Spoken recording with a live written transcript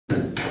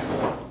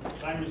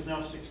Time is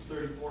now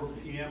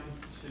 6:34 p.m.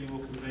 City will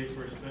convene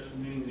for a special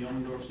meeting in the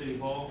Elmendorf City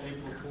Hall,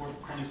 April 4th,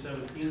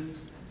 2017.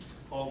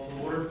 Call to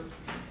order.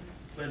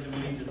 Pledge of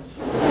allegiance.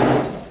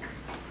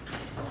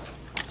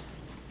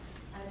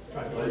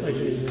 I pledge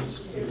allegiance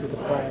to the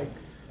flag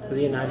of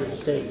the United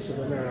States of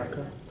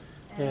America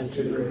and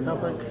to the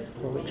republic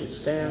for which it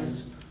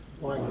stands,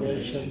 one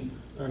nation,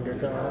 under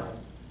God,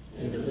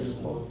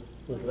 indivisible,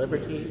 with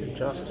liberty and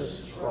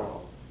justice for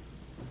all.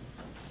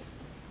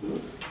 Here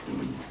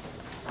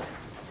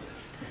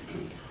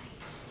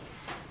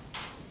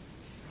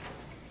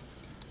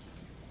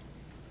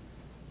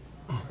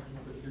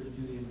to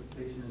do the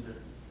invitation is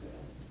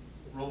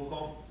a roll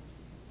call.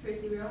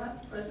 Tracy Rojas,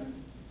 present.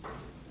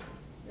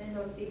 Linda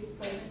Ortiz,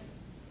 present.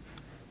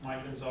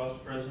 Mike Gonzalez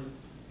present.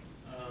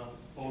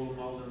 Polo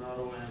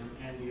Maldonado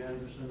and Andy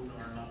Anderson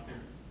are not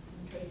here.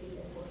 Tracy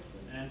Delbos.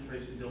 And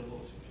Tracy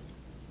Delbos.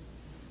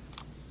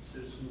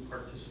 Citizen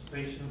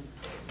participation.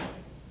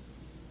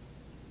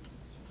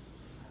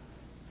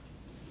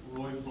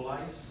 Roy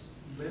Bliss.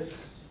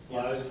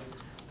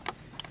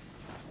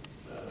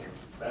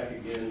 Back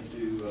again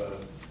to,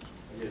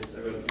 I guess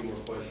I've got a few more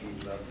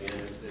questions about the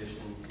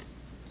annexation,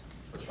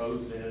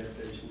 proposed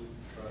annexation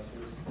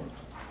process.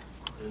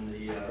 In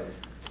the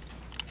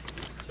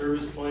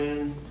service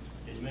plan,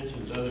 it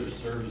mentions other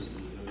services. I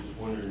was just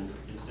wondering,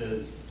 it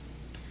says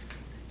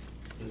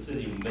the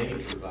city may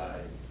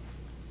provide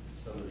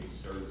some of these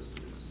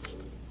services,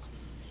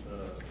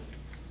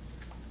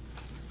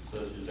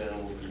 such as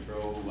animal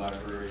control,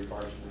 library,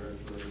 parks and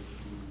recreation.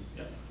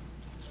 Yep.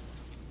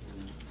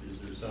 And is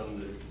there some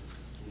that you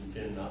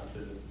intend not to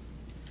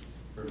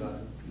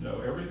provide?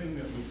 No, everything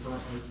that we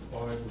currently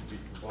provide would be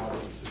provided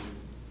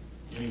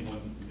to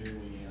anyone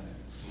newly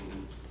annexed.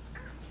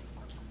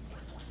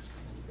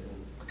 Okay.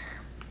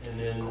 And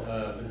then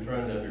I've been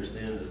trying to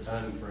understand the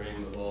time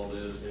frame of all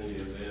this in the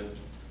event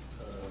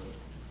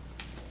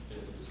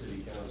that the city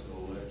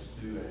council elects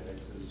to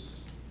annex this.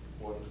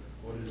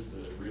 What is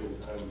the real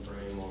time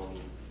frame on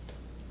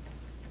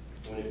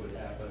when it would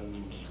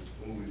happen,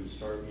 when we would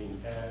start being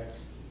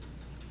taxed?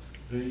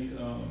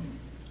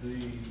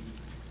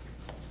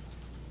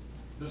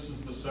 This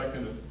is the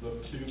second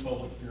of two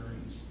public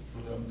hearings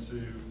for them to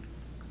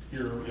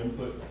hear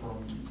input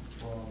from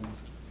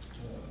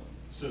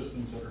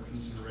citizens under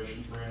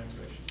consideration for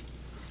annexation.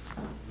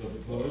 The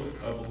vote,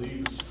 I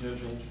believe, is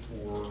scheduled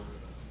for,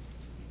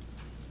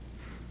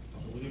 I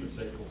believe it's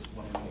April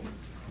 28th.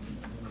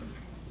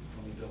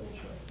 Let me double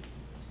check.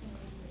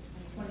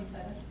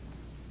 27.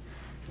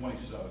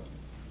 27th.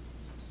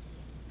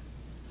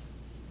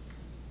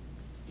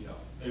 Yeah,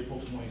 April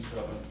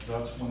 27th.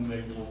 That's when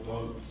they will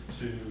vote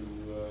to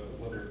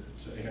whether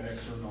to annex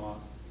or not.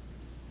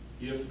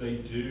 If they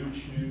do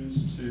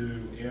choose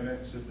to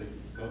annex, if they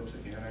vote to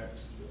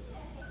annex,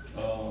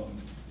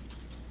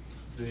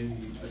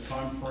 the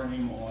time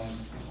frame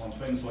on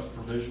things like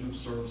provision of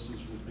services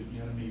would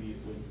begin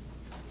immediately.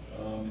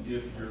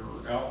 If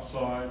you're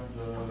outside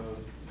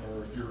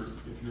or if you're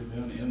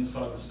then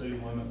inside the city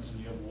limits and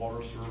you have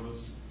water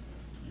service,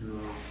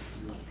 your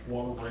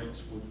water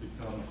rates would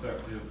become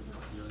effective.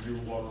 Your new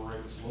water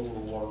rates, lower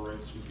water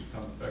rates would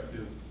become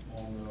effective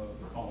on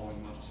the following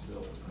month's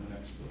bill, the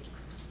next bill.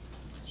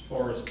 As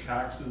far as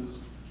taxes,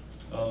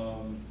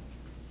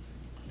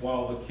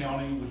 while the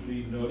county would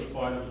be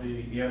notified of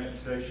the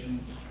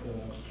annexation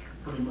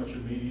pretty much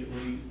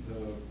immediately,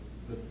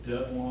 the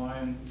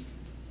deadline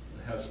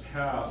has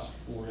passed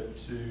for it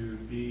to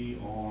be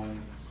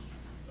on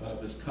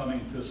this coming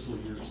fiscal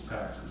year's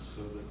taxes.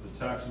 So that the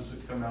taxes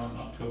that come out in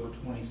October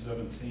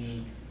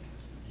 2017,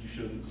 you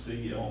shouldn't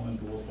see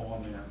Elmendorf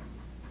on there.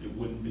 It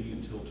wouldn't be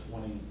until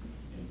 2018,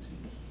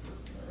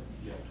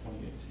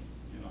 2018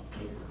 in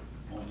October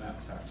on that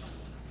tax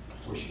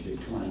bill. Which should be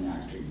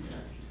 2019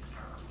 tax.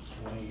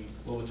 20,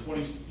 well, the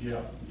 20,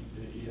 yeah,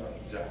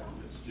 exactly.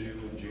 It's due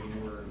in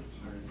January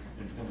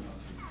in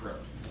 2019,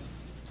 correct.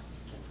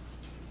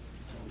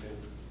 Okay.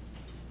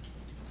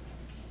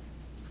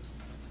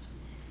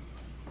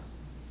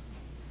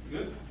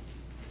 Good?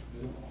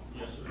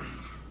 Yes, sir.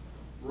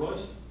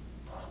 Royce?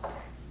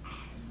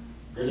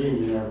 Good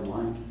evening,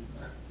 everyone.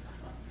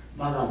 I'm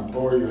not going to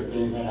bore you with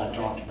anything I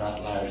talked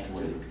about last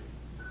week.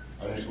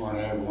 I just want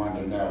everyone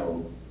to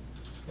know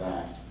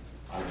that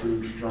I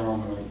do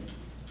strongly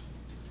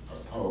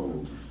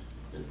oppose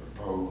the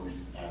proposed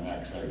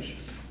annexation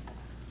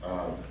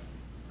of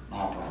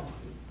my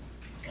property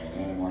and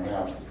anyone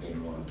else that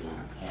didn't want to be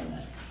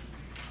annexed.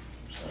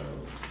 So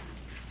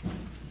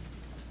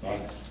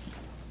that's,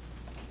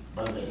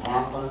 but if it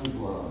happens,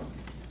 well,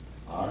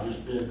 I'll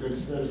just be a good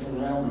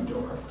citizen of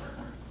Elmendorf.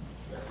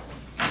 So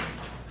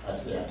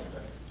that's the end of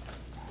it.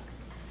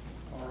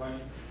 All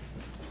right.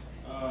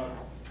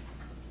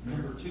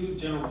 Number 2,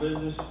 general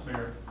business.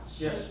 Mayor.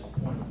 Yes.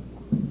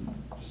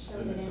 Just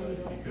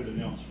if you could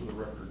announce for the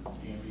record,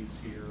 Andy's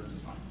here at the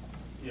time.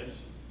 Yes.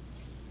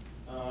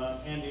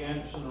 Andy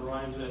Anderson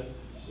arrives at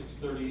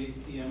 6:38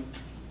 p.m.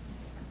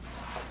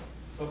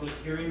 Public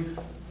hearing,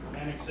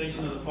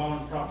 annexation of the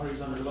following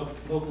properties under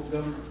local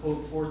government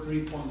code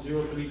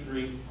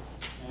 43.033,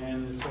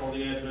 and it's all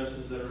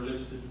that are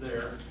listed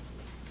there.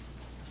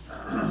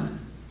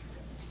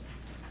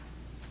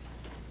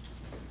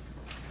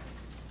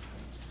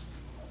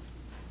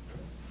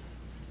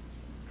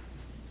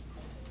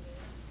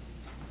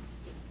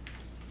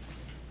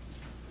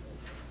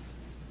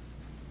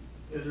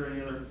 Is there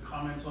any other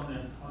comments on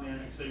the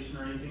annexation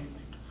or anything?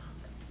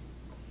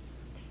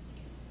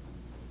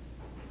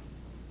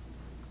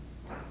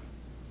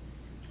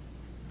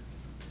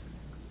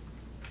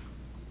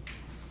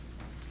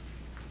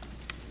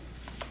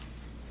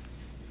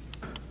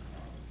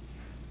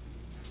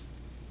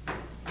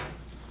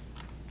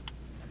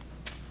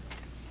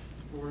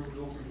 Where do we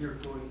go from here,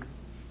 Cody?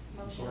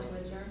 Motion to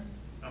adjourn.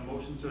 A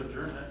motion to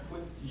adjourn that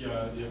quick?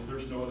 Yeah, if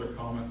there's no other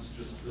comments,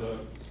 just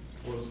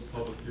close the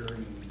public hearing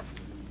and you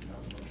can have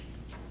a motion.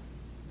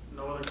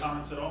 No other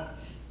comments at all?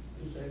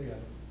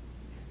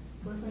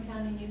 Wilson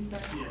County News Star.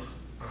 Yes.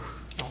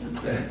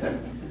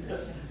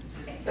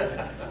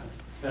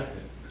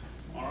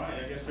 All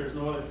right, I guess there's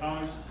no other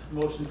comments.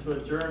 Motion to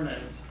adjourn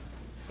at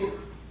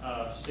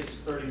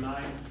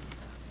 6:39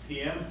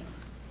 PM.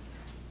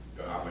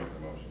 I'll make the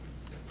motion.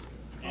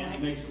 Andy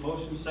makes a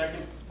motion,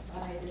 second.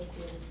 I just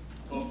did.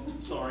 Oh,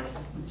 sorry.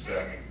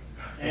 Second.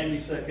 Andy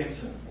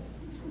seconds.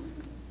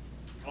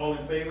 All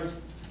in favor?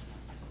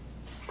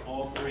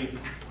 All three.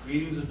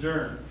 Meeting's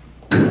adjourned.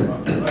 I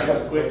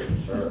got a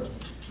question, sir.